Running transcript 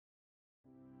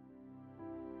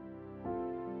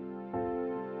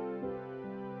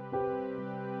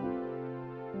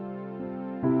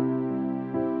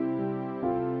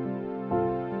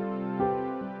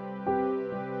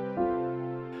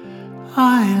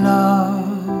I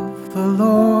love the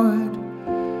Lord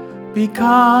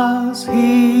because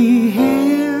He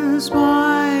hears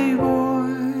my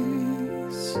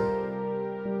voice.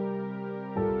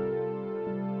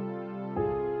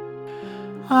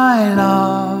 I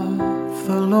love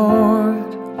the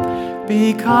Lord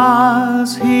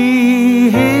because He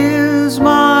hears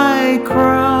my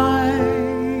cry.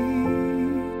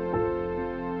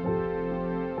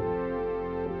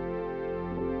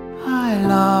 I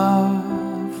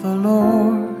love the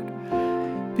Lord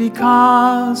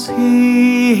because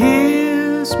He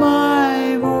hears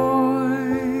my voice.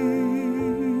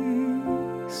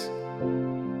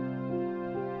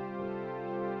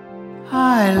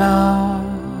 I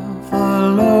love the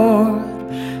Lord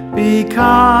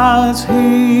because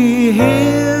He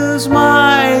hears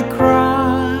my cry.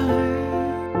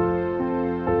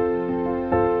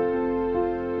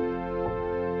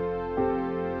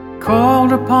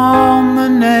 Called upon the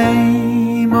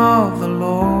name of the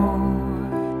Lord,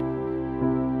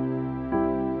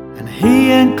 and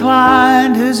He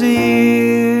inclined His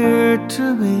ear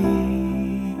to me.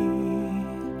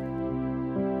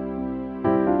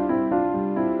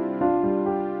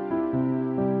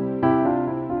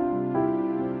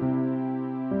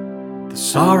 The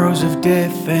sorrows of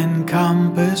death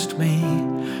encompassed me,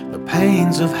 the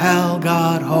pains of hell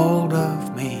got hold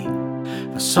of me.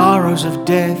 The sorrows of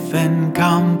death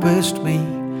encompassed me,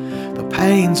 the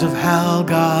pains of hell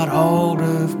got hold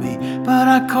of me. But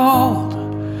I called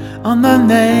on the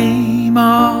name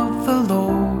of the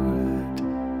Lord.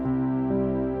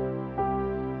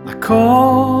 I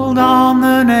called on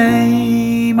the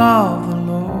name of the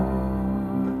Lord,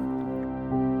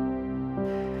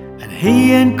 and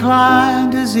He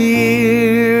inclined His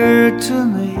ear to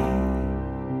me.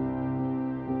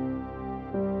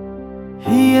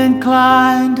 He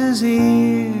inclined His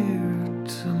ear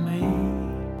to me.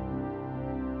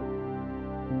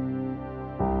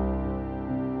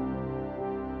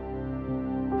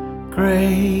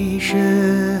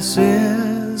 Gracious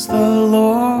is the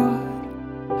Lord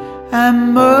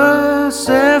and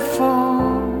merciful.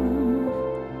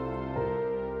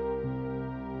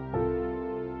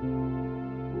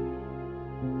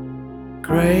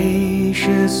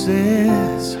 Gracious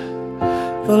is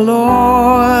the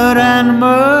Lord and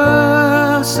merciful.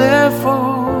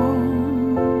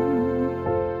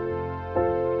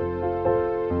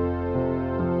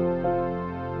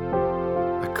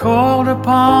 I called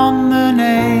upon the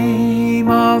name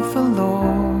of the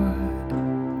Lord,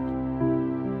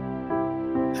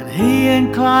 and He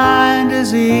inclined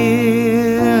His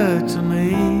ear to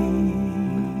me.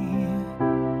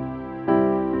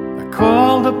 I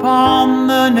called upon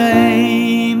the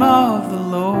name of the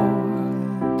Lord,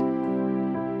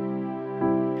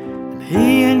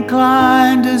 He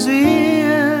inclined His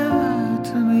ear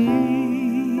to me.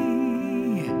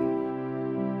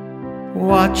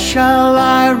 What shall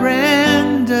I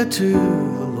render to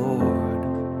the Lord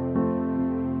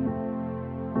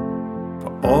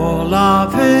for all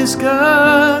of His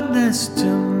goodness to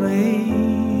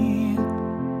me?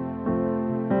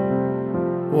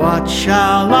 What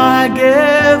shall I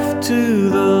give to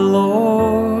the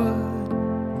Lord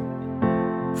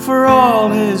for all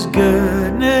His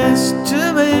goodness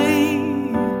to me?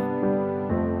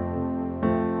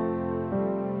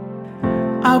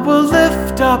 I will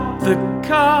lift up the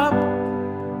cup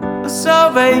of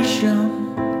salvation.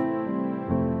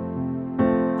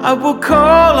 I will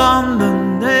call on the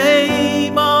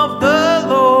name of the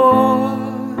Lord.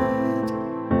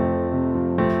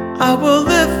 I will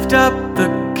lift up the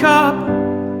cup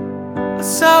of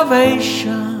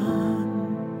salvation.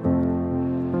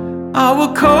 I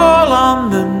will call on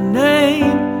the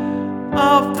name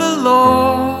of the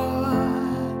Lord,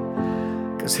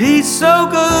 'cause He's so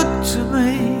good to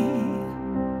me,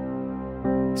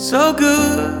 so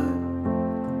good,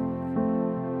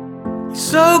 He's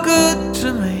so good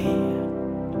to me,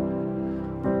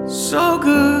 so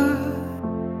good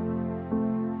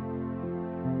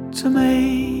to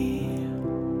me.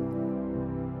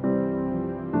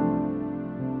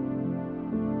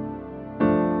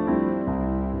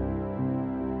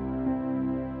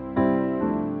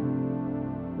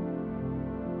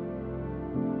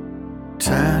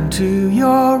 Turn to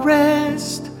your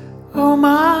rest, oh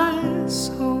my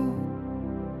soul.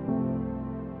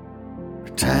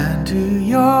 Return to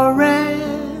your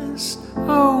rest,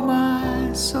 oh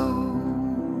my soul.